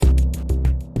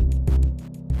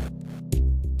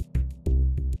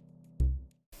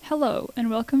Hello, and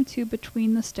welcome to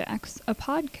Between the Stacks, a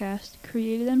podcast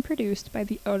created and produced by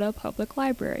the Odell Public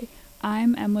Library.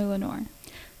 I'm Emily Lenore.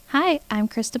 Hi, I'm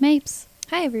Krista Mapes.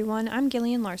 Hi everyone, I'm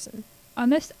Gillian Larson. On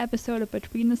this episode of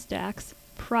Between the Stacks,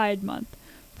 Pride Month,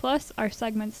 plus our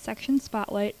segments Section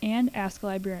Spotlight and Ask a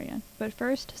Librarian. But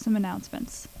first, some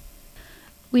announcements.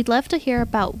 We'd love to hear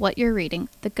about what you're reading,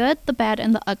 the good, the bad,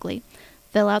 and the ugly.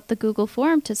 Fill out the Google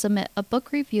form to submit a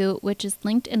book review, which is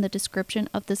linked in the description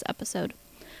of this episode.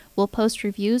 We'll post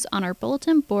reviews on our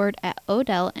bulletin board at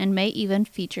Odell and may even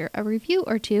feature a review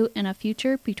or two in a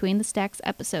future Between the Stacks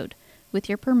episode, with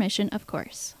your permission, of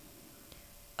course.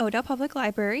 Odell Public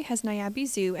Library has Niabi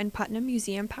Zoo and Putnam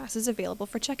Museum passes available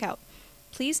for checkout.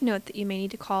 Please note that you may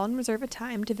need to call and reserve a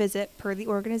time to visit per the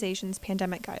organization's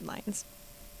pandemic guidelines.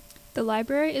 The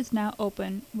library is now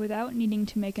open without needing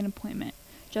to make an appointment.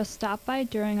 Just stop by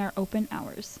during our open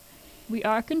hours. We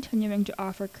are continuing to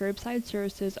offer curbside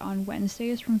services on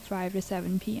Wednesdays from 5 to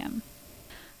 7 p.m.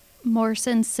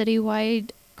 Morrison's citywide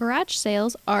garage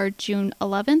sales are June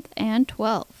 11th and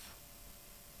 12th.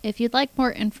 If you'd like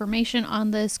more information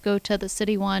on this, go to the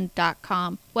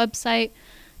citywide.com website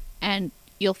and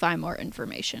you'll find more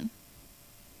information.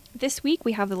 This week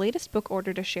we have the latest book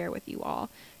order to share with you all.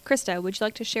 Krista, would you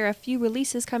like to share a few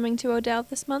releases coming to Odell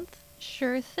this month?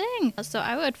 Sure thing. So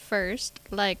I would first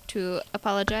like to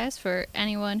apologize for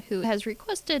anyone who has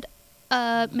requested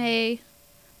a May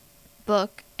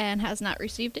book and has not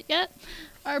received it yet.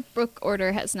 Our book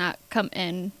order has not come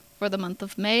in for the month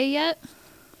of May yet.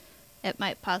 It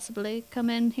might possibly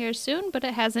come in here soon, but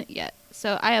it hasn't yet.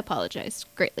 So I apologize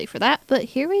greatly for that. But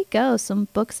here we go, some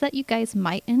books that you guys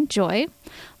might enjoy.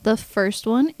 The first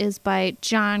one is by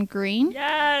John Green.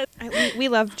 Yes! We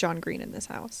love John Green in this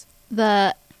house.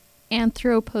 The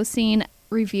Anthropocene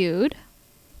Reviewed.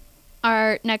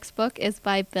 Our next book is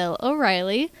by Bill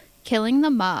O'Reilly, Killing the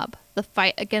Mob, The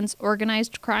Fight Against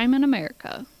Organized Crime in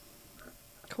America.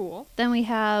 Cool. Then we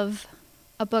have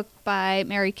a book by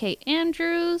Mary Kate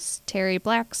Andrews, Terry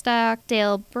Blackstock,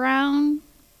 Dale Brown,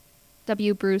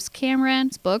 W. Bruce Cameron.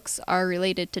 These books are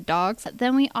related to dogs.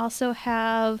 Then we also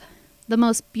have The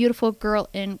Most Beautiful Girl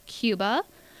in Cuba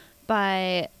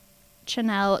by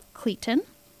Chanel Clayton.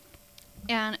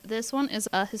 And this one is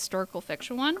a historical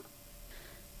fiction one.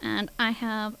 And I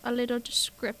have a little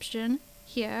description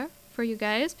here for you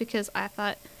guys because I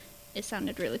thought it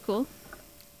sounded really cool.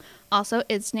 Also,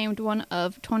 it's named one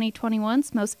of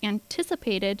 2021's most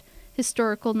anticipated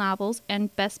historical novels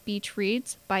and best beach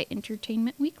reads by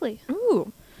Entertainment Weekly.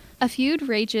 Ooh. A feud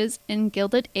rages in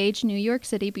Gilded Age New York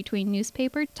City between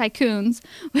newspaper tycoons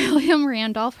William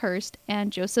Randolph Hearst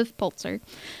and Joseph Pulitzer.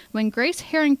 When Grace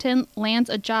Harrington lands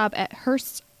a job at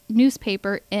Hearst's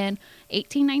newspaper in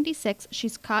 1896,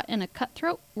 she's caught in a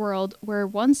cutthroat world where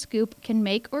one scoop can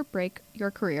make or break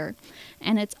your career.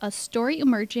 And it's a story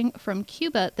emerging from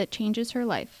Cuba that changes her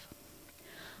life.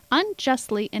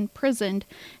 Unjustly imprisoned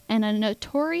in a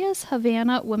notorious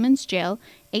Havana women's jail,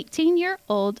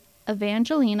 18-year-old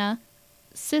Evangelina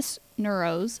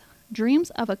Cisneros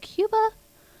dreams of a Cuba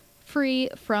free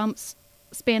from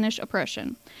Spanish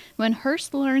oppression. When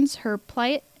Hearst learns her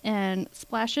plight and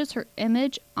splashes her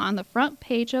image on the front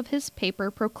page of his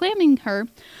paper, proclaiming her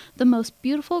the most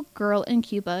beautiful girl in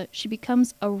Cuba, she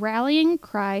becomes a rallying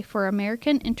cry for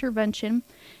American intervention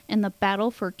in the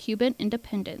battle for Cuban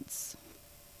independence.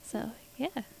 So,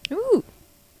 yeah. Ooh.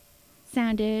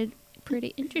 Sounded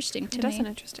pretty interesting to me. It does sound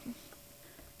interesting.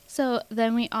 So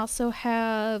then we also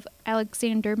have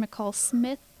Alexander McCall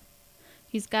Smith.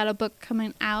 He's got a book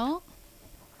coming out.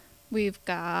 We've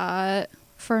got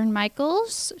Fern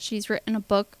Michaels. She's written a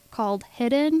book called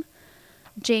Hidden.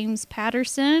 James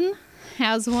Patterson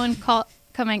has one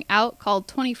coming out called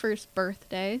 21st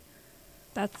Birthday.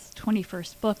 That's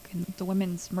 21st book in the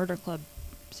Women's Murder Club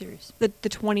series. The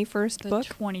 21st book?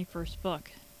 The 21st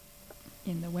book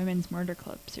in the Women's Murder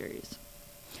Club series.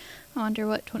 I wonder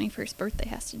what 21st Birthday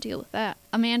has to deal with that.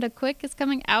 Amanda Quick is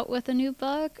coming out with a new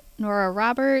book. Nora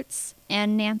Roberts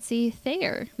and Nancy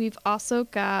Thayer. We've also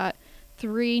got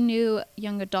 3 new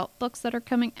young adult books that are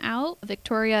coming out.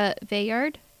 Victoria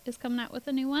Veyard is coming out with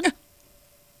a new one.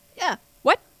 Yeah.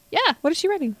 What? Yeah. What is she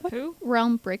writing? What? Who?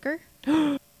 Realm Breaker.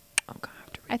 Oh, God, I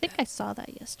have to read I think that. I saw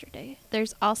that yesterday.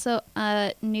 There's also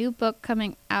a new book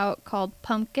coming out called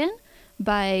Pumpkin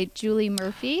by Julie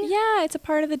Murphy. Yeah, it's a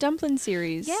part of the Dumplin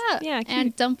series. Yeah. Yeah, cute.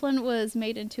 And Dumplin was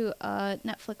made into a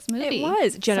Netflix movie. It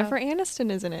was. Jennifer So- Aniston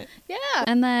is in it. Yeah.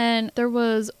 And then there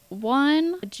was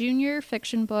one junior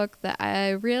fiction book that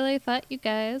I really thought you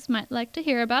guys might like to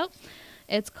hear about.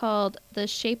 It's called The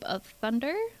Shape of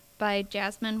Thunder by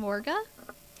Jasmine Warga.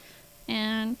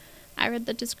 And I read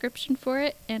the description for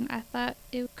it, and I thought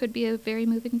it could be a very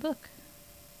moving book.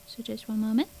 So just one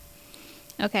moment.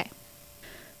 Okay.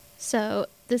 So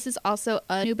this is also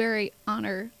a Newbery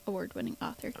Honor Award-winning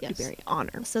author. Yes. Newbery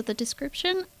Honor. So the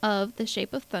description of The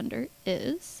Shape of Thunder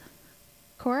is,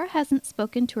 Cora hasn't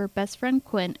spoken to her best friend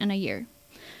Quinn in a year.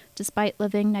 Despite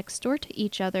living next door to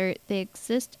each other, they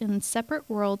exist in separate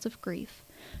worlds of grief.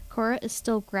 Cora is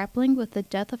still grappling with the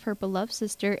death of her beloved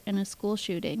sister in a school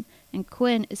shooting, and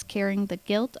Quinn is carrying the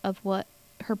guilt of what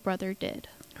her brother did.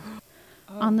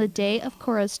 On the day of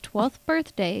Cora's 12th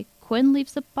birthday, Quinn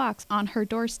leaves a box on her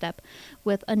doorstep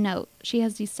with a note. She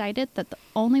has decided that the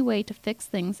only way to fix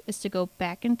things is to go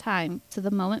back in time to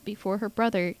the moment before her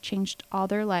brother changed all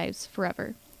their lives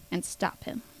forever and stop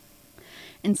him.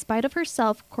 In spite of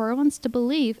herself, Cora wants to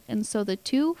believe, and so the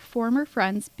two former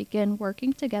friends begin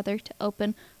working together to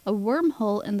open a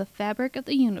wormhole in the fabric of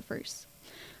the universe.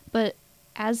 But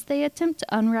as they attempt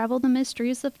to unravel the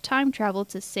mysteries of time travel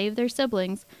to save their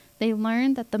siblings, they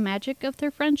learn that the magic of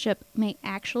their friendship may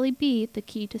actually be the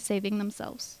key to saving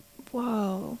themselves.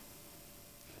 Whoa.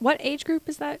 What age group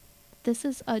is that? This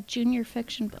is a junior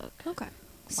fiction book. Okay.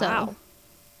 So, Wow.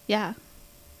 yeah.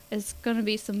 It's going to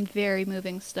be some very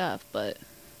moving stuff, but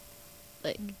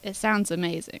it sounds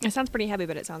amazing. It sounds pretty heavy,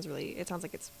 but it sounds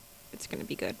like it's going to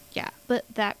be good. Yeah, but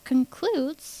that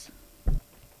concludes.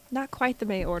 Not quite the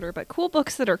May order, but cool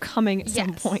books that are coming at some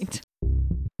Yes. point.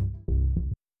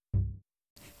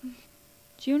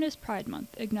 June is Pride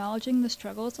Month, acknowledging the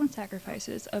struggles and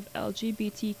sacrifices of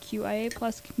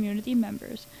LGBTQIA+ community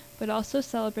members, but also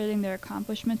celebrating their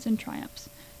accomplishments and triumphs.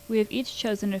 We have each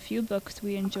chosen a few books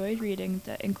we enjoyed reading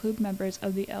that include members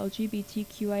of the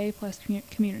LGBTQIA+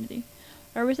 community.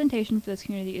 Representation for this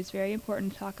community is very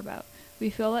important to talk about. We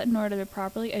feel that in order to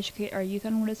properly educate our youth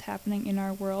on what is happening in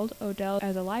our world, Odell,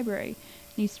 as a library,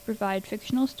 needs to provide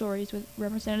fictional stories with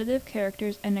representative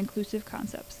characters and inclusive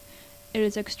concepts. It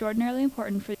is extraordinarily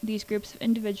important for these groups of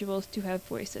individuals to have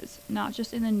voices, not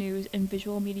just in the news and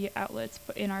visual media outlets,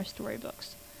 but in our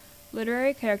storybooks.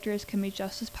 Literary characters can be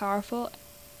just as powerful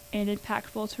and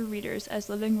impactful to readers as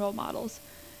living role models,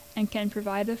 and can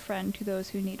provide a friend to those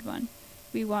who need one.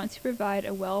 We want to provide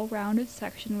a well-rounded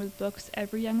section with books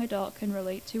every young adult can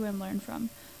relate to and learn from.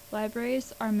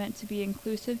 Libraries are meant to be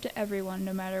inclusive to everyone,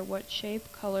 no matter what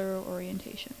shape, color, or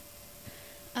orientation.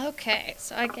 Okay,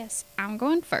 so I guess I'm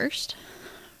going first.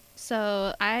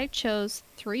 So I chose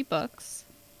 3 books.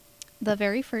 The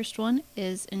very first one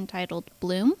is entitled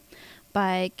Bloom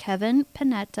by Kevin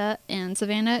Panetta and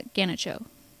Savannah Ganicho.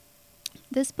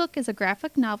 This book is a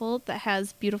graphic novel that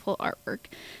has beautiful artwork.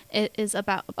 It is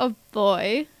about a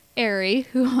boy, Ari,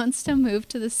 who wants to move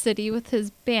to the city with his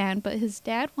band, but his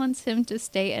dad wants him to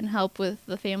stay and help with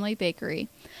the family bakery.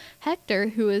 Hector,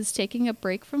 who is taking a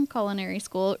break from culinary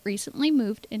school, recently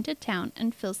moved into town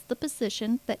and fills the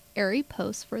position that Ari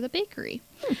posts for the bakery.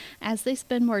 As they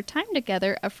spend more time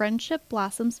together, a friendship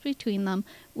blossoms between them,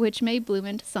 which may bloom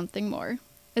into something more.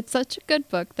 It's such a good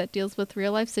book that deals with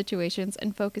real-life situations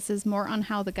and focuses more on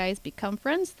how the guys become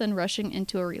friends than rushing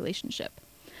into a relationship.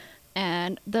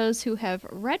 And those who have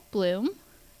read Bloom,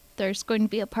 there's going to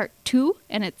be a part 2,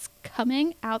 and it's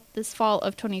coming out this fall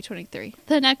of 2023.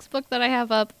 The next book that I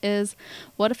have up is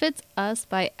What If It's Us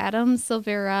by Adam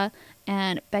Silvera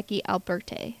and Becky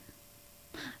Alberti.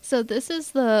 So this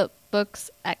is the book's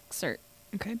excerpt.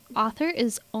 Okay. Author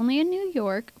is only in New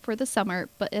York for the summer,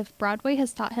 but if Broadway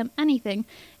has taught him anything,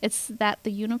 it's that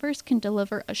the universe can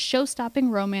deliver a show-stopping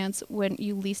romance when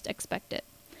you least expect it.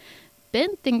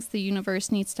 Ben thinks the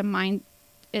universe needs to mind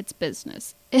its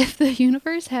business. If the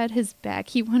universe had his back,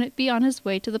 he wouldn't be on his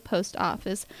way to the post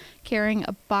office carrying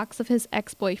a box of his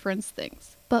ex-boyfriend's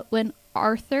things. But when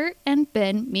Arthur and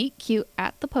Ben meet cute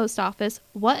at the post office,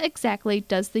 what exactly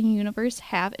does the universe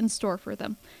have in store for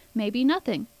them? Maybe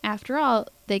nothing. After all,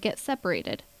 they get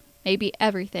separated. Maybe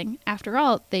everything. After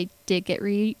all, they did get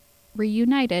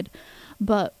reunited.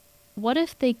 But what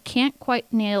if they can't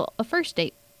quite nail a first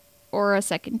date? Or a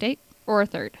second date? Or a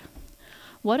third?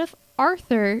 What if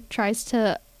Arthur tries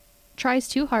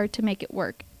too hard to make it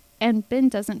work, and Ben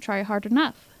doesn't try hard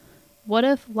enough? What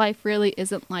if life really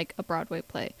isn't like a Broadway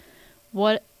play?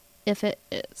 What if it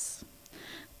is?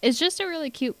 It's just a really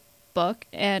cute book,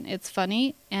 and it's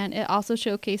funny, and it also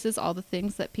showcases all the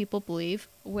things that people believe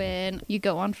when you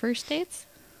go on first dates.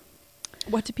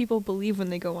 What do people believe when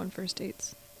they go on first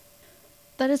dates?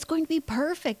 That it's going to be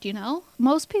perfect, you know?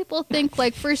 Most people think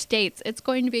like first dates, it's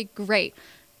going to be great.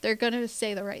 They're going to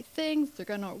say the right things, they're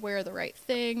going to wear the right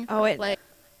thing. Oh,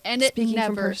 and it speaking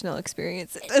never, from personal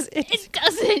experience, it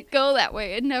doesn't go that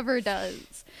way. It never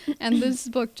does. And this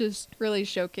book just really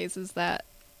showcases that.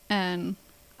 And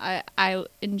I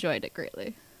enjoyed it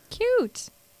greatly. Cute.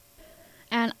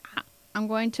 And I'm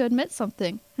going to admit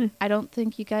something. I don't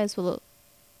think you guys will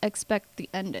expect the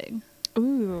ending.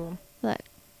 Ooh. But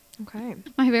Okay.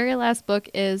 my very last book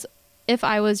is If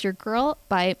I Was Your Girl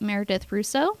by Meredith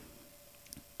Russo.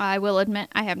 I will admit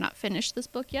I have not finished this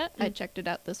book yet. I checked it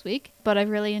out this week, but I've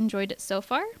really enjoyed it so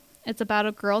far. It's about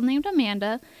a girl named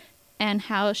Amanda and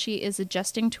how she is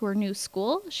adjusting to her new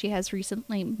school. She has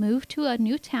recently moved to a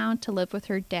new town to live with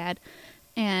her dad,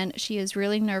 and she is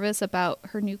really nervous about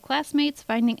her new classmates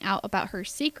finding out about her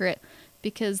secret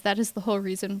because that is the whole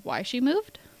reason why she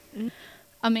moved.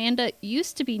 Amanda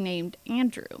used to be named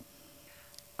Andrew.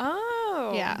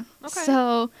 Oh. Yeah. Okay.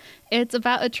 So it's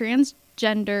about a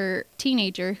transgender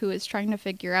teenager who is trying to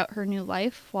figure out her new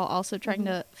life while also trying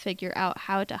to figure out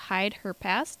how to hide her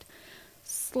past /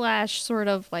 sort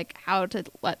of like how to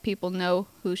let people know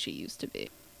who she used to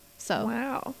be. So,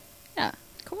 Wow. yeah.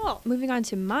 Cool. Moving on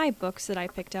to my books that I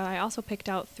picked out. I also picked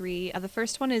out 3. The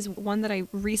first one is one that I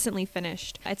recently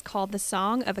finished. It's called The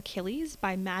Song of Achilles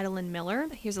by Madeline Miller.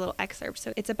 Here's a little excerpt.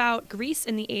 So it's about Greece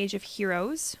in the age of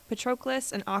heroes.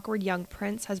 Patroclus, an awkward young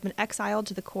prince, has been exiled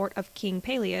to the court of King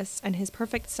Peleus and his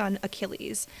perfect son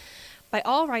Achilles. By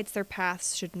all rights, their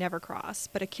paths should never cross,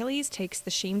 but Achilles takes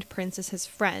the shamed prince as his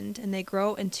friend, and they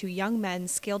grow into young men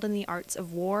skilled in the arts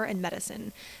of war and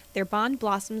medicine. Their bond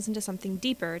blossoms into something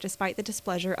deeper, despite the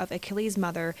displeasure of Achilles'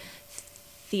 mother,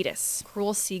 Thetis,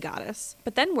 cruel sea goddess.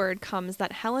 But then word comes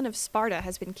that Helen of Sparta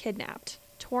has been kidnapped.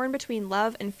 Torn between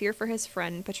love and fear for his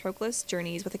friend, Patroclus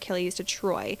journeys with Achilles to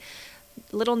Troy,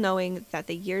 little knowing that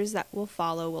the years that will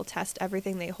follow will test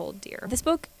everything they hold dear. This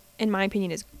book, in my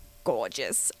opinion, is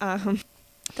gorgeous.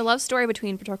 The love story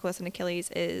between Patroclus and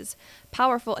Achilles is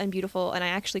powerful and beautiful, and I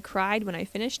actually cried when I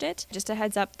finished it. Just a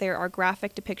heads up, there are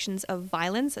graphic depictions of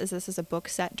violence, as this is a book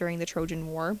set during the Trojan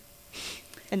War.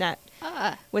 And that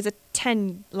was a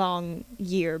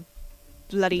 10-long-year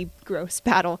bloody, gross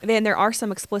battle. And there are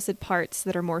some explicit parts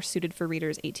that are more suited for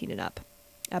readers 18 and up.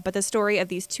 But the story of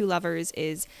these 2 lovers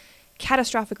is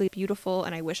catastrophically beautiful,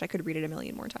 and I wish I could read it a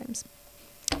million more times.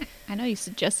 I know you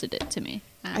suggested it to me.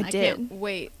 And I can't did.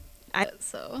 wait.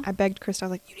 So I begged Krista, I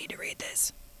was like, you need to read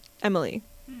this. Emily,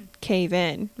 cave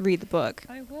in, read the book.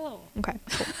 I will. Okay,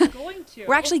 cool. I'm going to.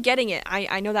 We're actually getting it.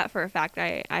 I know that for a fact.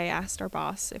 I asked our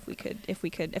boss if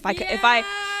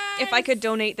I could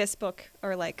donate this book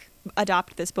or like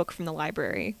adopt this book from the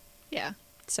library. yeah.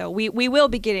 So we will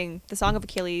be getting The Song of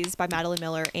Achilles by Madeline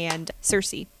Miller and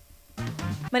Circe.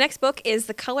 My next book is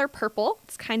The Color Purple.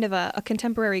 It's kind of a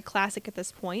contemporary classic at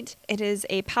this point. It is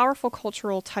a powerful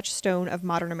cultural touchstone of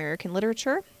modern American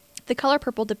literature. The Color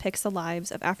Purple depicts the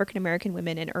lives of African American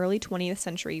women in early 20th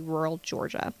century rural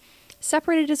Georgia.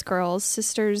 Separated as girls,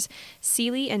 sisters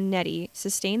Celie and Nettie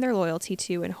sustain their loyalty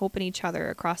to and hope in each other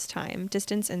across time,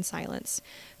 distance, and silence.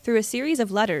 Through a series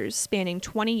of letters spanning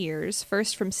 20 years,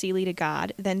 first from Celie to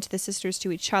God, then to the sisters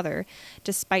to each other,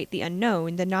 despite the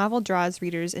unknown, the novel draws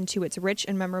readers into its rich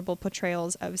and memorable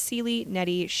portrayals of Celie,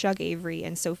 Nettie, Shug Avery,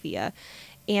 and Sophia,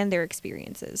 and their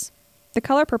experiences. The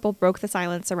Color Purple broke the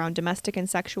silence around domestic and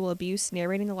sexual abuse,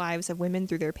 narrating the lives of women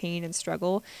through their pain and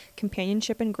struggle,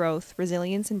 companionship and growth,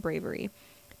 resilience and bravery.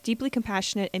 Deeply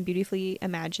compassionate and beautifully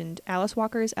imagined, Alice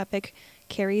Walker's epic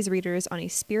carries readers on a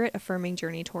spirit-affirming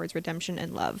journey towards redemption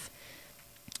and love.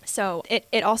 So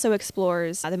it also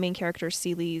explores the main character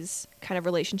Celie's kind of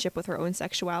relationship with her own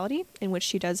sexuality, in which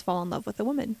she does fall in love with a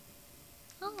woman.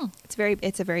 Oh,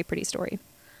 It's a very pretty story.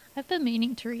 I've been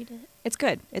meaning to read it. It's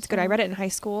good. It's good. I read it in high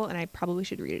school, and I probably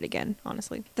should read it again,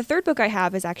 honestly. The third book I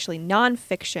have is actually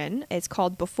nonfiction. It's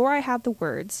called Before I Have the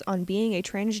Words, on Being a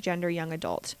Transgender Young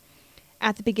Adult.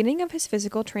 At the beginning of his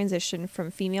physical transition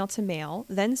from female to male,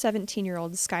 then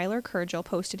 17-year-old Skylar Kurgel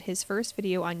posted his first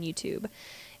video on YouTube.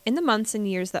 In the months and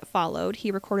years that followed, he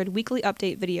recorded weekly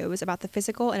update videos about the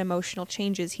physical and emotional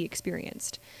changes he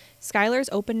experienced. Skylar's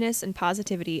openness and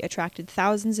positivity attracted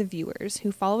thousands of viewers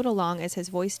who followed along as his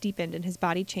voice deepened and his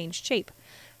body changed shape.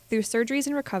 Through surgeries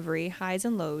and recovery, highs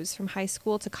and lows, from high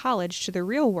school to college to the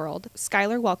real world,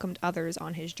 Skylar welcomed others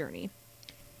on his journey.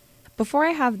 Before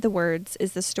I Have the Words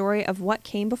is the story of what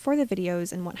came before the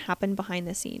videos and what happened behind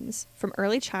the scenes, from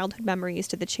early childhood memories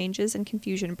to the changes and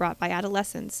confusion brought by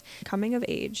adolescence, coming of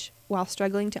age, while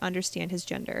struggling to understand his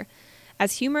gender.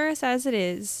 As humorous as it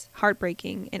is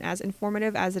heartbreaking, and as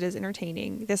informative as it is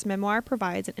entertaining, this memoir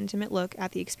provides an intimate look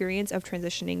at the experience of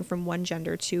transitioning from one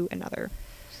gender to another.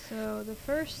 So the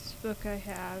first book I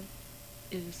have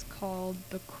is called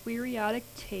The Queeriotic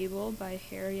Table by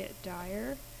Harriet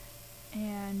Dyer.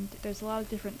 And there's a lot of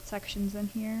different sections in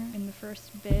here. In the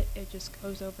first bit, it just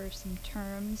goes over some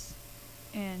terms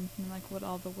and like what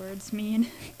all the words mean,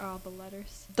 all the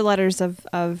letters. The letters of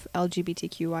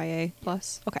LGBTQIA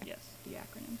plus. Okay. Yes, the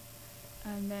acronym.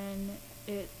 And then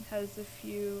it has a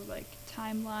few like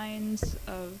timelines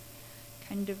of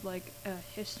kind of like a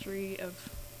history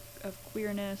of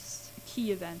queerness,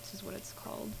 key events is what it's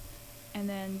called. And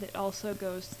then it also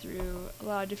goes through a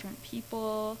lot of different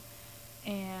people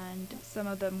and some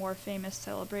of the more famous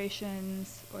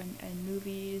celebrations and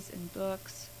movies and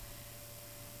books.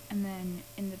 And then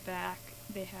in the back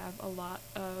they have a lot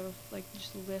of like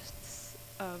just lists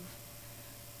of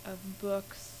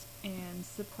books and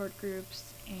support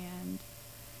groups and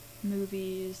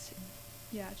movies.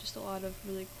 Yeah, just a lot of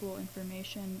really cool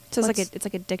information. So it's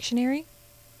like a dictionary?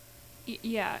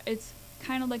 Yeah, it's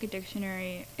kind of like a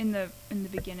dictionary in the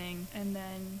beginning, and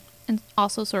then And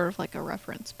also sort of like a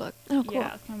reference book. Oh, cool.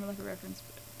 yeah, it's kind of like a reference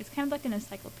book. It's kind of like an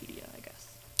encyclopedia, I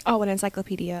guess. Oh, an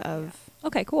encyclopedia of...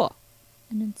 Okay, cool.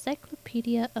 An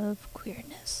encyclopedia of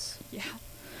queerness. Yeah.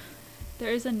 There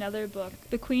is another book,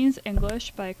 The Queen's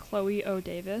English by Chloe O.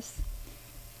 Davis.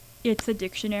 It's a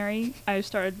dictionary. I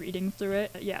started reading through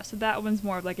it. Yeah, so that one's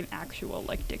more of like an actual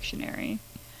like dictionary.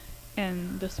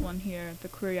 And this one here, The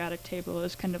Queeriatic Table,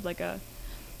 is kind of like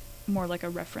more like a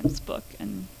reference book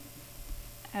and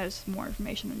has more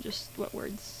information than just what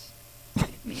words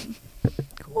mean.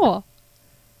 Cool.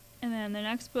 And then the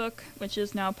next book, which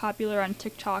is now popular on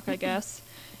TikTok, I guess,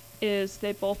 is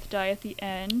They Both Die at the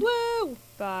End. Woo!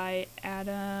 By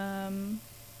Adam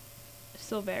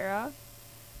Silvera.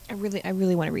 I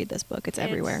really want to read this book. It's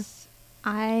everywhere.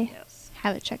 I Yes.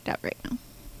 have it checked out right now.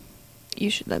 You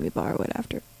should let me borrow it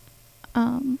after.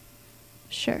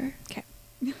 Sure. Okay.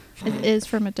 It is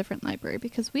from a different library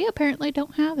because we apparently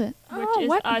don't have it. Which Oh, is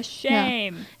what? a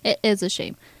shame. It is a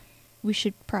shame. We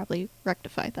should probably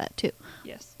rectify that too.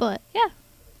 Yes. But yeah.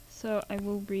 So I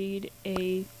will read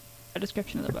a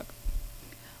description of the book.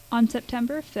 On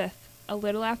September 5th, a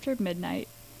little after midnight,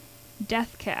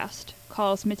 Deathcast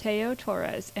calls Mateo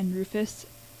Torres and Rufus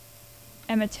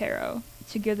Emetero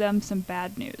to give them some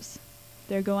bad news.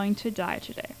 They're going to die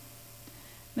today.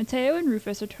 Mateo and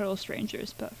Rufus are total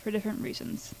strangers, but for different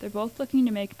reasons. They're both looking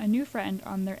to make a new friend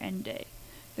on their end day.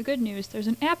 The good news, there's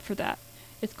an app for that.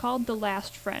 It's called The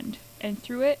Last Friend, and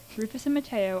through it, Rufus and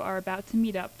Mateo are about to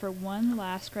meet up for one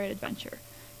last great adventure,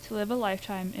 to live a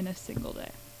lifetime in a single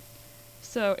day.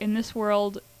 So, in this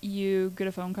world, you get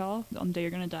a phone call on the day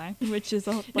you're gonna die, which is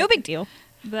No big deal.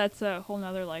 That's a whole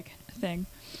nother, like, thing.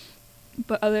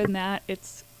 But other than that,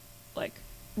 it's, like,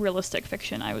 realistic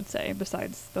fiction, I would say,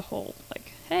 besides the whole,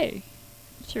 like, hey,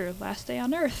 it's your last day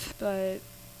on Earth. But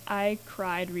I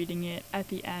cried reading it at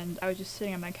the end. I was just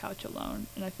sitting on my couch alone,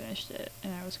 and I finished it,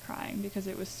 and I was crying because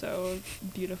it was so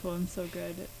beautiful and so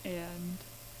good, and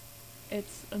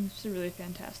it's just a really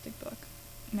fantastic book,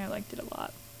 and I liked it a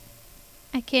lot.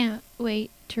 I can't wait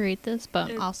to read this, but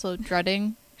I'm It- also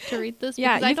dreading to read this.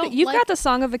 Yeah, because I don't you've like got the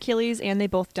Song of Achilles and They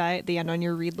Both Die at the End on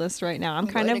your read list right now. I'm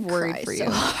kind going of to worried cry for so you.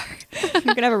 hard. You're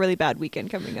going to have a really bad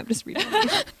weekend coming up just reading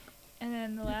these. And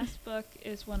then the last book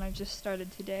is one I just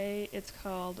started today. It's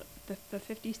called The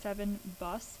 57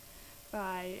 Bus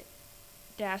by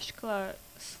Dashkla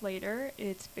Slater.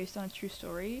 It's based on a true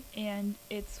story, and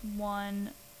it's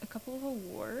won a couple of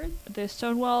awards. The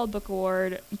Stonewall Book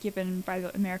Award given by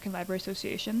the American Library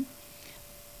Association,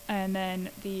 and then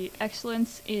the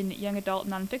Excellence in Young Adult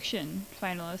Nonfiction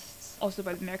finalists, also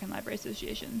by the American Library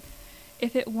Association.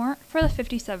 If it weren't for the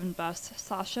 57 bus,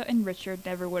 Sasha and Richard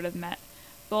never would have met.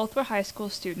 Both were high school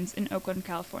students in Oakland,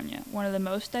 California, one of the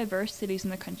most diverse cities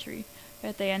in the country,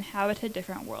 but they inhabited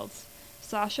different worlds.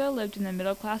 Sasha lived in the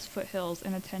middle-class foothills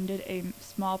and attended a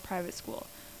small private school.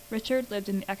 Richard lived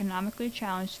in the economically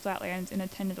challenged flatlands and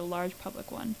attended a large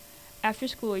public one. After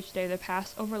school each day, their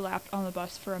paths overlapped on the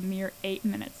bus for a mere 8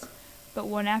 minutes. But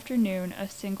one afternoon, a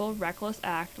single reckless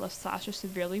act left Sasha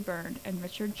severely burned and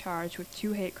Richard charged with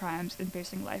 2 hate crimes and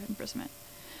facing life imprisonment.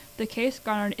 The case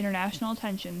garnered international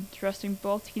attention, thrusting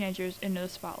both teenagers into the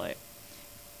spotlight.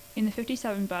 In the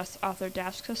 57 bus, author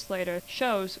Dashka Slater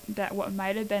shows that what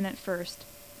might have been at first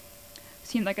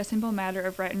seemed like a simple matter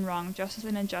of right and wrong, justice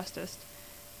and injustice,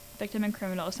 victim and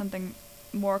criminal is something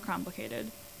more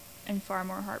complicated and far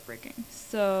more heartbreaking.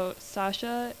 So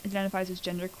Sasha identifies as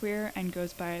genderqueer and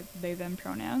goes by they/them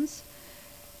pronouns.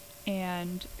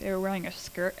 And they were wearing a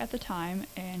skirt at the time,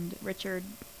 and Richard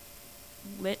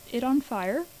lit it on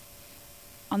fire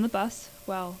on the bus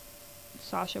while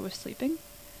Sasha was sleeping.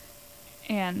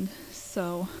 And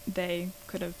so they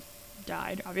could have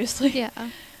died, obviously.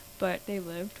 Yeah. But they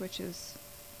lived, which is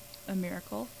a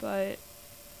miracle. But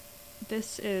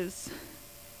this is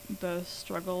the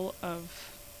struggle of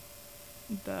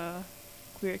the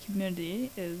queer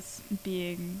community is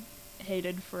being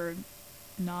hated for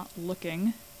not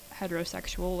looking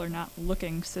heterosexual or not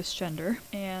looking cisgender.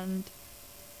 And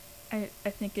I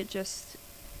think it just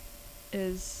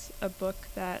is a book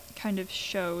that kind of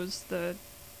shows the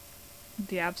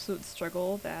absolute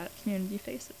struggle that community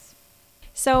faces.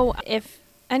 So if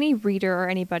any reader or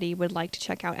anybody would like to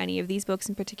check out any of these books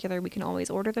in particular, we can always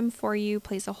order them for you,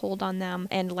 place a hold on them.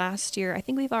 And last year, I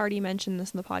think we've already mentioned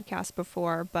this in the podcast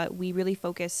before, but we really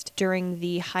focused during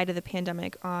the height of the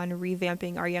pandemic on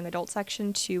revamping our young adult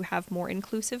section to have more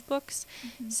inclusive books.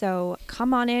 Mm-hmm. So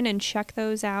come on in and check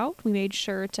those out. We made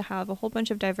sure to have a whole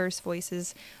bunch of diverse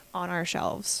voices on our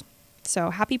shelves. So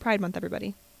happy Pride Month,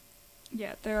 everybody.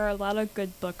 Yeah, there are a lot of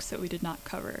good books that we did not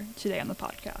cover today on the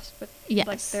podcast, but yes,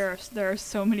 like there are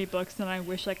so many books, and I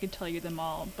wish I could tell you them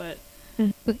all, but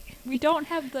we don't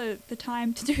have the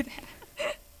time to do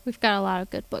that. We've got a lot of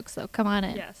good books, though. Come on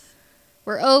in. Yes,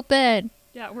 we're open.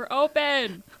 Yeah, we're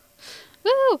open.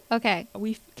 Woo! Okay.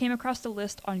 We came across a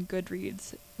list on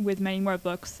Goodreads with many more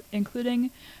books,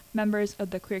 including members of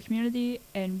the queer community,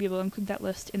 and we will include that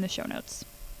list in the show notes.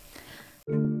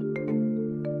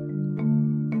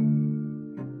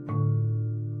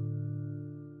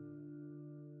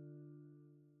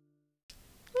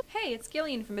 Hey, it's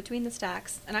Gillian from Between the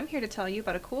Stacks, and I'm here to tell you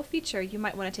about a cool feature you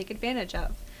might want to take advantage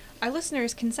of. Our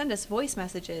listeners can send us voice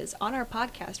messages on our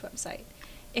podcast website.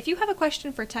 If you have a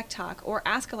question for Tech Talk or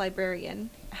Ask a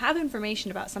Librarian, have information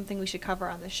about something we should cover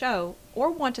on the show, or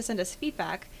want to send us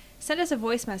feedback, send us a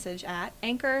voice message at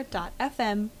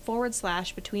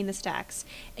anchor.fm/Between the Stacks,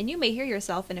 and you may hear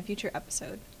yourself in a future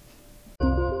episode.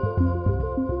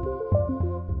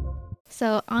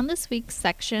 So on this week's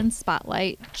section,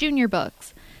 Spotlight, Junior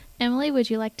Books. Emily, would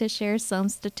you like to share some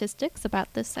statistics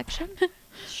about this section?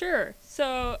 Sure.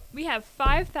 So we have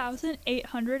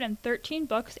 5,813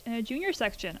 books in a junior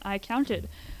section. I counted.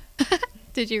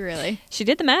 Did you really? She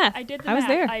did the math. I did the math. math.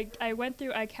 Was there. I went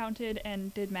through, I counted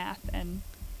and did math, and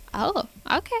oh,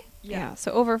 okay. Yeah,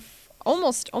 so over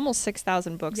almost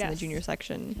 6,000 books in the Yes. junior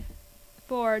section.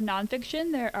 For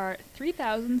nonfiction, there are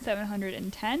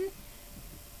 3,710.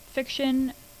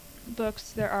 Fiction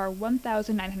books, there are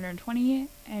 1,920,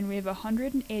 and we have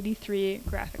 183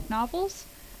 graphic novels,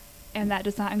 and that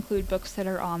does not include books that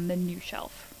are on the new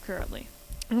shelf currently.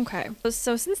 Okay.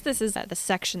 So since this is the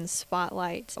section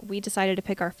Spotlight, we decided to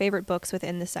pick our favorite books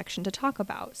within the section to talk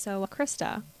about. So,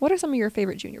 Krista, what are some of your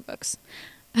favorite junior books?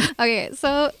 Okay,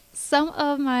 so some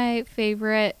of my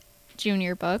favorite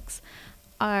junior books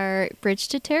are Bridge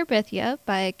to Terabithia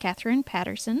by Catherine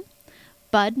Patterson,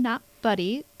 Bud Not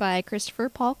Buddy by Christopher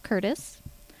Paul Curtis,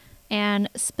 and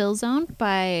Spill Zone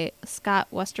by Scott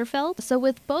Westerfeld. So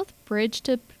with both Bridge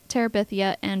to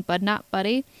Terabithia and Bud Not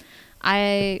Buddy,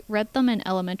 I read them in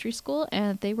elementary school,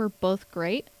 and they were both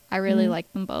great. I really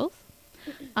liked them both.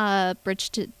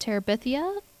 Bridge to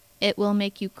Terabithia, it will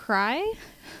make you cry.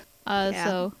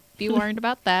 So be warned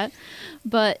about that.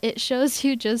 But it shows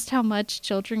you just how much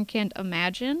children can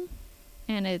imagine,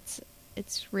 and it's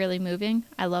really moving.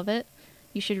 I love it.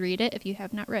 You should read it if you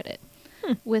have not read it.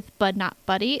 With Bud Not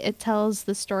Buddy, it tells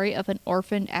the story of an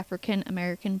orphaned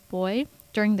African-American boy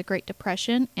during the Great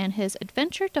Depression and his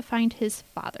adventure to find his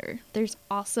father. There's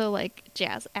also like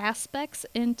jazz aspects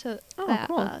into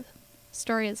that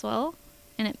story as well,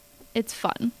 and it's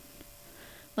fun.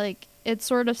 Like, it's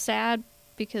sort of sad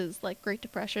because like Great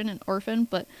Depression and orphan,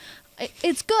 but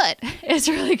it's good. It's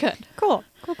really good. Cool.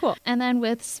 And then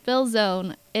with Spill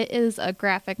Zone, it is a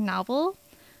graphic novel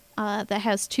that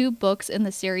has 2 books in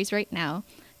the series right now,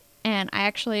 and I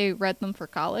actually read them for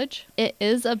college. It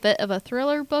is a bit of a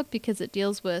thriller book because it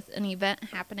deals with an event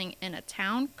happening in a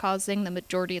town causing the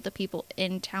majority of the people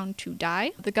in town to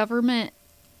die. The government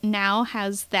now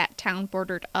has that town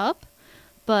bordered up,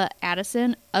 but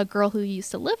Addison, a girl who used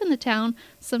to live in the town,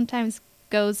 sometimes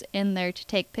goes in there to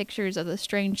take pictures of the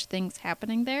strange things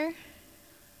happening there.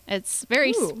 It's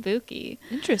very spooky.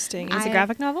 Interesting. Is it a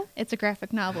graphic novel? It's a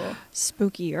graphic novel.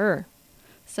 Spookier.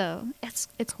 So it's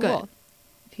Cool. good.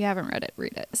 If you haven't read it,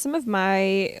 read it. Some of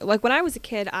my, like when I was a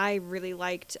kid, I really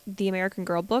liked the American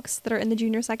Girl books that are in the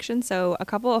junior section. So a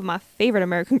couple of my favorite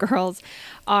American Girls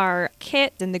are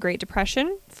Kit in the Great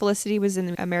Depression. Felicity was in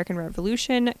the American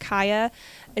Revolution. Kaya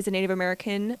is a Native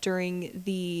American during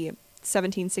the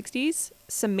 1760s.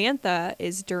 Samantha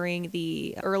is during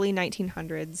the early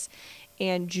 1900s.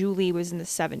 And Julie was in the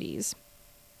 70s.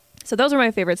 So those are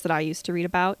my favorites that I used to read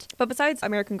about. But besides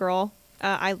American Girl,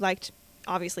 I liked,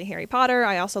 obviously, Harry Potter.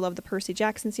 I also love the Percy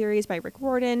Jackson series by Rick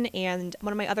Riordan. And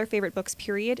one of my other favorite books,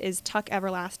 period, is Tuck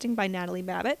Everlasting by Natalie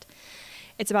Babbitt.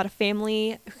 It's about a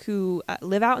family who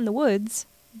live out in the woods,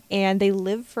 and they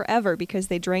live forever because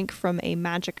they drank from a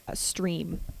magic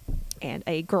stream. And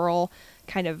a girl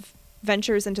kind of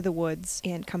ventures into the woods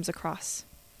and comes across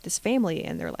this family,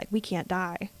 and they're like, we can't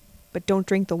die, but don't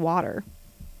drink the water.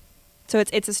 So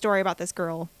it's a story about this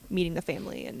girl meeting the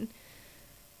family, and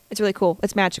it's really cool.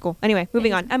 It's magical. Anyway,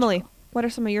 moving on. Emily, what are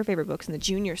some of your favorite books in the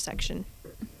junior section?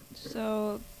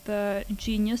 So the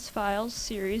Genius Files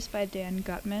series by Dan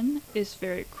Gutman is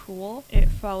very cool. It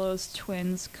follows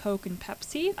twins Coke and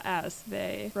Pepsi as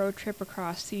they road trip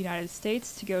across the United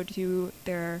States to go to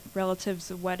their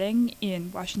relative's wedding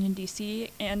in Washington, D.C.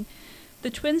 And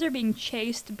the twins are being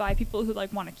chased by people who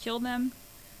want to kill them.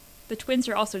 The twins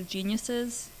are also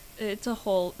geniuses. It's a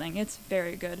whole thing. It's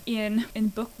very good. In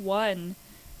book 1,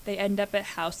 they end up at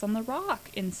House on the Rock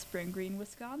in Spring Green,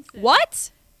 Wisconsin.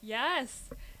 What? Yes.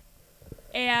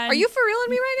 And are you for reeling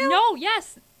me right now? No,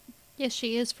 yes. Yes,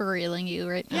 she is for reeling you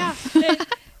right now.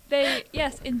 Yeah.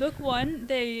 Yes, in book 1,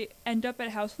 they end up at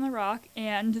House on the Rock,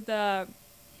 and the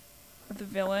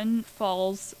villain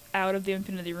falls out of the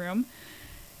Infinity Room,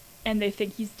 and they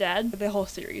think he's dead. The whole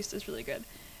series is really good.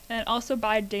 And also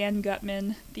by Dan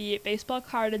Gutman, the Baseball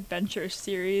Card Adventure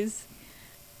series.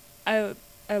 I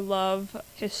love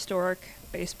historic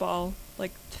baseball,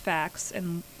 facts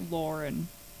and lore and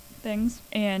things.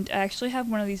 And I actually have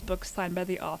one of these books signed by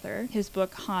the author. His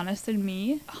book, Hannes and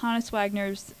Me. Hannes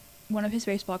Wagner's, one of his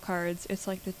baseball cards, it's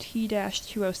the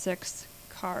T-206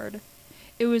 card.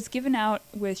 It was given out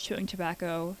with chewing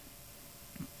tobacco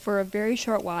for a very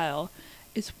short while.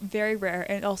 It's very rare,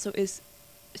 and it also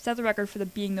set the record for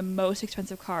being the most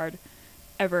expensive card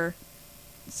ever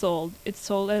sold. It's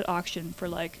sold at auction for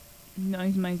millions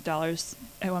and millions of dollars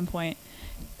at one point.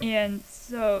 And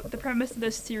so the premise of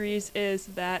this series is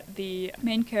that the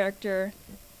main character,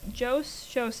 Joe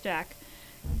Shostak,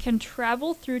 can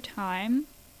travel through time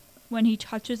when he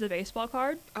touches a baseball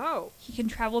card. Oh. He can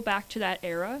travel back to that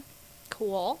era.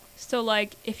 Cool. So,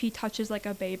 if he touches,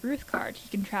 a Babe Ruth card, he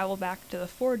can travel back to the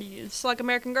 40s. It's like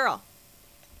American Girl.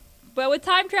 But with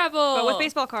time travel! But with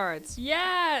baseball cards.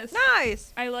 Yes!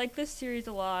 Nice! I like this series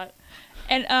a lot.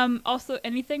 And also,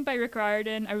 anything by Rick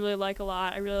Riordan, I really like a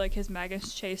lot. I really like his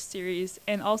Magnus Chase series.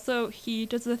 And also, he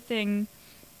does a thing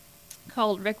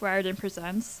called Rick Riordan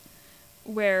Presents,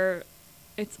 where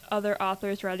it's other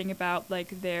authors writing about,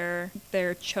 their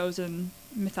chosen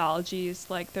mythologies.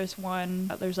 There's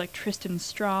one, there's, Tristan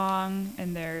Strong,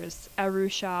 and there's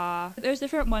Arusha. There's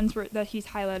different ones that he's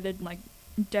highlighted,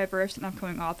 diverse and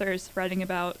upcoming authors writing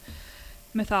about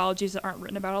mythologies that aren't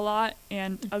written about a lot,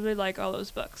 and I really like all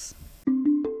those books.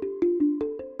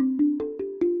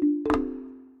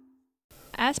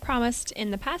 As promised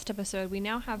in the past episode, we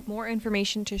now have more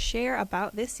information to share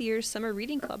about this year's Summer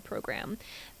Reading Club program.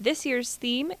 This year's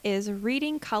theme is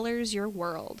Reading Colors Your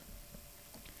World.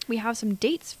 We have some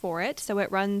dates for it, so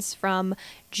it runs from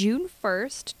June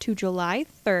 1st to July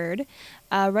 3rd.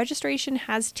 Registration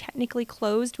has technically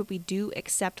closed, but we do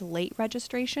accept late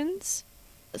registrations.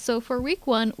 So for week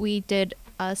 1, we did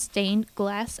a stained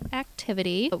glass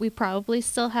activity, but we probably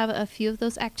still have a few of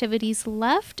those activities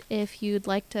left if you'd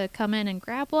like to come in and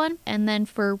grab one. And then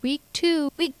for week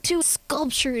 2,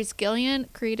 sculptures. Gillian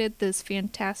created this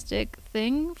fantastic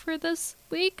thing for this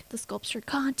week, the sculpture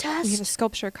contest. We have a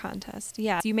sculpture contest.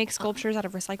 Yeah, you make sculptures out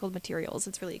of recycled materials.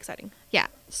 It's really exciting. Yeah,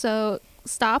 so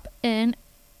stop into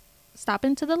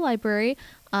the library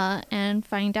and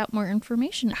find out more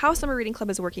information. How Summer Reading Club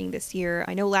is working this year.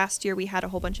 I know last year we had a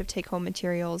whole bunch of take-home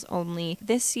materials only.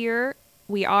 This year,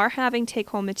 we are having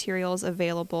take-home materials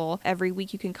available. Every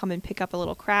week you can come and pick up a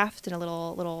little craft and a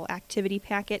little activity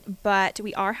packet, but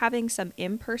we are having some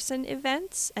in-person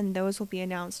events, and those will be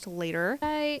announced later.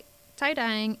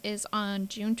 Tie-dyeing is on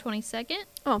June 22nd.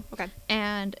 Oh, okay.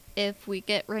 And if we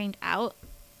get rained out,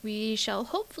 we shall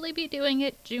hopefully be doing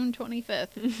it June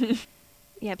 25th.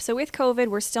 Yep, so with COVID,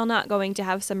 we're still not going to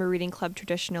have Summer Reading Club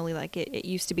traditionally like it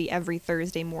used to be every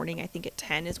Thursday morning. I think at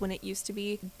 10 is when it used to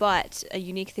be. But a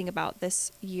unique thing about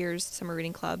this year's Summer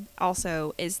Reading Club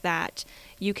also is that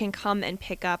you can come and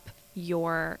pick up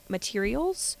your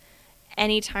materials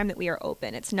anytime that we are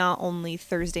open. It's not only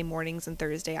Thursday mornings and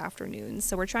Thursday afternoons.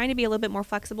 So we're trying to be a little bit more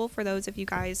flexible for those of you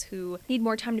guys who need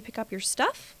more time to pick up your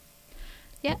stuff.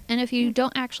 Yeah, and if you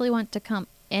don't actually want to come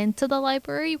into the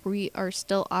library, we are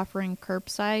still offering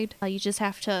curbside. You just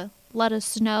have to let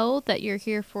us know that you're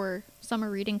here for Summer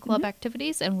Reading Club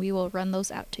activities, and we will run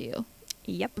those out to you.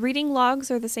 Yep. Reading logs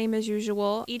are the same as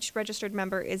usual. Each registered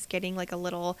member is getting like a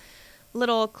little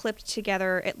clipped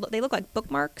together. They look like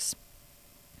bookmarks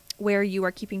where you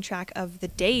are keeping track of the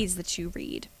days that you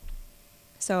read.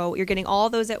 So you're getting all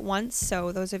those at once.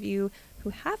 So those of you who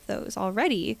have those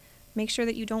already, make sure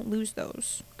that you don't lose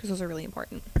those, because those are really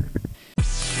important.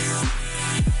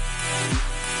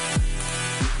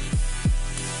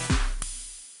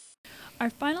 Our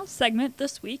final segment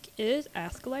this week is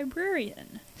Ask a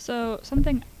Librarian. So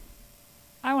something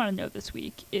I want to know this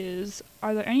week is,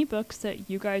 are there any books that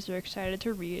you guys are excited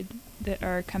to read that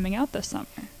are coming out this summer?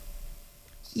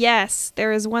 Yes,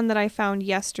 there is one that I found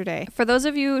yesterday. For those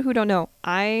of you who don't know,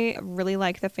 I really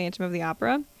like The Phantom of the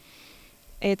Opera.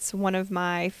 It's one of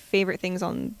my favorite things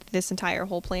on this entire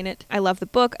whole planet. I love the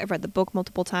book. I've read the book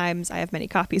multiple times. I have many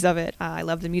copies of it. I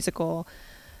love the musical.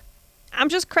 I'm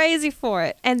just crazy for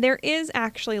it. And there is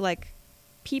actually like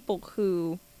people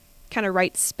who kind of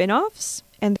write spin-offs.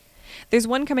 And there's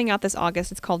one coming out this August.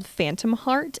 It's called Phantom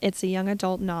Heart. It's a young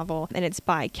adult novel, and it's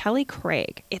by Kelly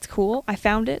Craig. It's cool. I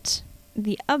found it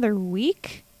the other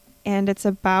week, and it's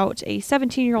about a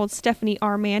 17-year-old Stephanie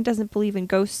R. Mann doesn't believe in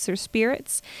ghosts or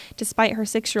spirits, despite her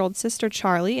 6-year-old sister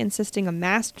Charlie insisting a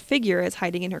masked figure is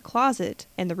hiding in her closet,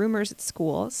 and the rumors at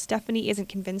school. Stephanie isn't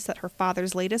convinced that her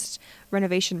father's latest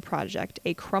renovation project,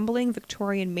 a crumbling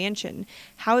Victorian mansion,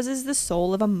 houses the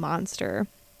soul of a monster.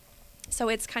 So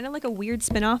it's kind of like a weird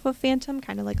spin-off of Phantom,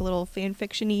 kind of like a little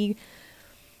fan-fiction-y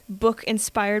book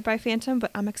inspired by Phantom,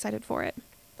 but I'm excited for it.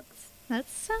 That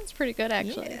sounds pretty good,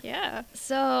 actually. Yeah.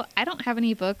 So I don't have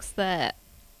any books that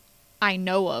I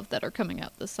know of that are coming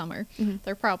out this summer. Mm-hmm.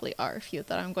 There probably are a few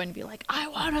that I'm going to be like, I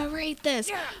want to read this,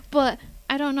 but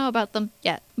I don't know about them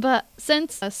yet. But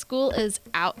since school is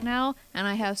out now and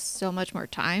I have so much more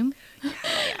time,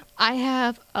 I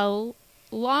have a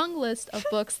long list of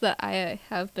books that I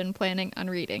have been planning on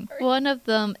reading. One of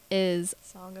them is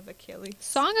Song of Achilles.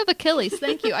 Song of Achilles.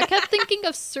 Thank you. I kept thinking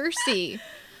of Circe.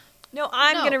 No,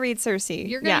 I'm No. going to read Circe.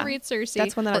 You're going to read Circe.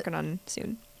 That's one that I'm but- working on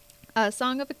soon.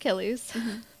 Song of Achilles.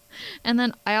 And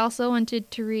then I also wanted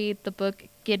to read the book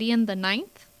Gideon the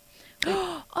Ninth.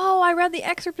 Oh, I read the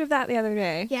excerpt of that the other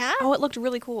day. Yeah? Oh, it looked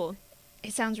really cool.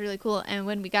 It sounds really cool. And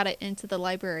when we got it into the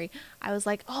library, I was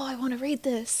like, oh, I want to read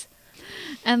this.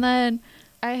 And then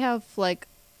I have like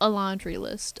a laundry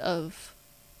list of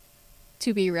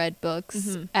to be read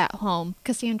books at home.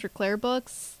 Cassandra Clare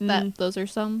books. Those are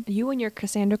some. You and your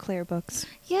Cassandra Clare books.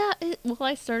 Yeah, well,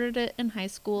 I started it in high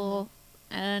school,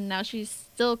 and now she's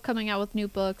still coming out with new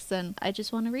books, and I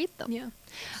just want to read them. Yeah.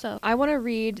 So I want to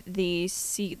read the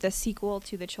sequel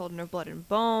to The Children of Blood and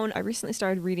Bone. I recently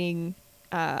started reading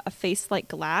A Face Like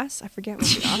Glass. I forget what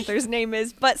the author's name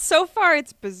is, but so far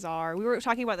it's bizarre. We were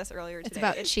talking about this earlier today. It's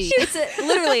about cheese. It's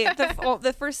literally,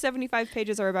 the first 75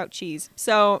 pages are about cheese.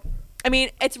 So, I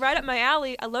mean, it's right up my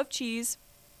alley. I love cheese,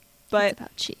 but it's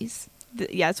about cheese.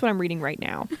 yeah, that's what I'm reading right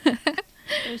now.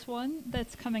 There's one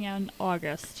that's coming out in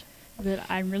August that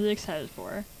I'm really excited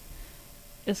for.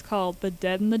 It's called The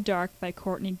Dead in the Dark by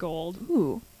Courtney Gold.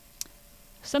 Ooh.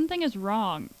 Something is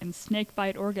wrong in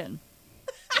Snakebite, Oregon.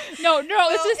 No,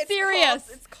 this is serious.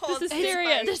 This is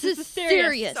serious. This is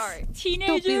serious. Sorry.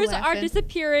 Teenagers are laughing.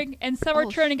 disappearing and some are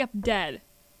turning up dead.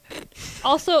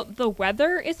 Also, the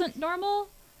weather isn't normal,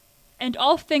 and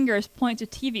all fingers point to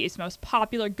TV's most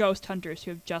popular ghost hunters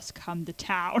who have just come to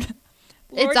town.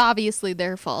 It's obviously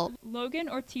their fault. Logan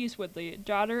Ortiz Woodley,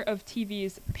 daughter of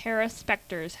TV's Paris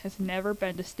Specters, has never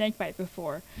been to Snakebite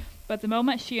before, but the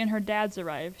moment she and her dads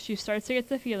arrive, she starts to get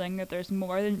the feeling that there's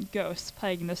more than ghosts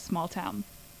plaguing this small town.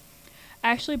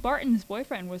 Ashley Barton's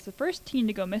boyfriend was the first teen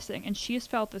to go missing, and she has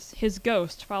felt his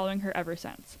ghost following her ever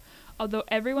since. Although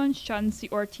everyone shuns the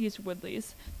Ortiz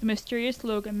Woodleys, the mysterious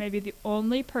Logan may be the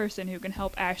only person who can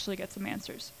help Ashley get some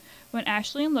answers. When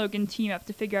Ashley and Logan team up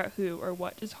to figure out who or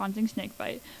what is haunting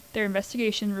Snakebite, their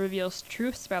investigation reveals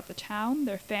truths about the town,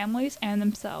 their families, and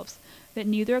themselves that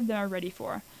neither of them are ready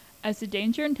for. As the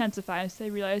danger intensifies, they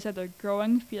realize that their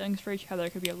growing feelings for each other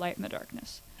could be a light in the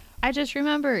darkness. I just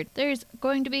remembered there's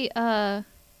going to be a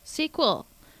sequel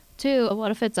to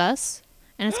What If It's Us,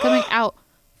 and it's coming out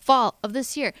fall of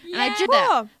this year. And I did that.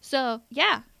 Cool. So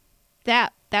yeah,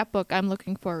 that book I'm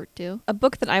looking forward to. A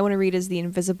book that I want to read is The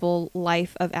Invisible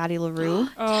Life of Addie LaRue.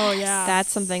 Oh, yeah. That's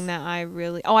something that I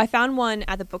really... Oh, I found one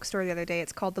at the bookstore the other day.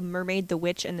 It's called The Mermaid, the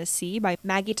Witch, and the Sea by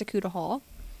Maggie Takuta Hall.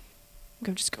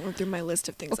 I'm just going through my list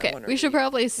of things I Okay, want to we read. should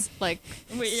probably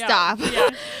stop. Yeah.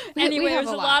 We Anyway, have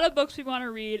there's a lot of books we want to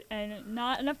read, and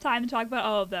not enough time to talk about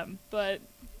all of them. But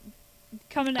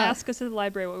come and ask us at the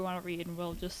library what we want to read, and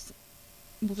we'll just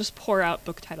pour out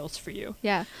book titles for you.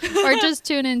 Yeah, or just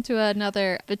tune into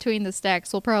another Between the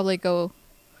Stacks. We'll probably go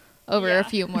over a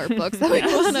few more books that we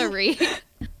want to read.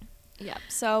 Yep.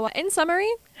 So, in summary,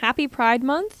 happy Pride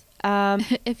Month.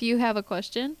 If you have a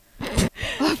question,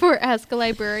 For Ask a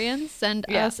Librarian, send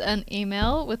Yeah. us an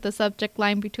email with the subject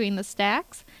line Between the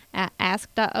Stacks at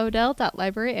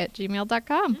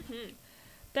ask.odell.library@gmail.com.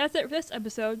 That's it for this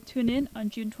episode. Tune in on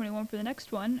June 21 for the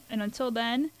next one. And until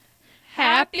then,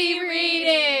 Happy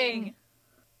reading!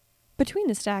 Between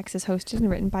the Stacks is hosted and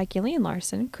written by Gillian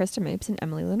Larson, Krista Mapes, and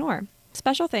Emily Lenore.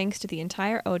 Special thanks to the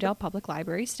entire Odell Public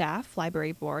Library staff,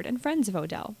 library board, and friends of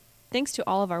Odell. Thanks to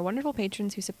all of our wonderful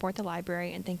patrons who support the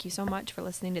library, and thank you so much for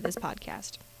listening to this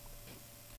podcast.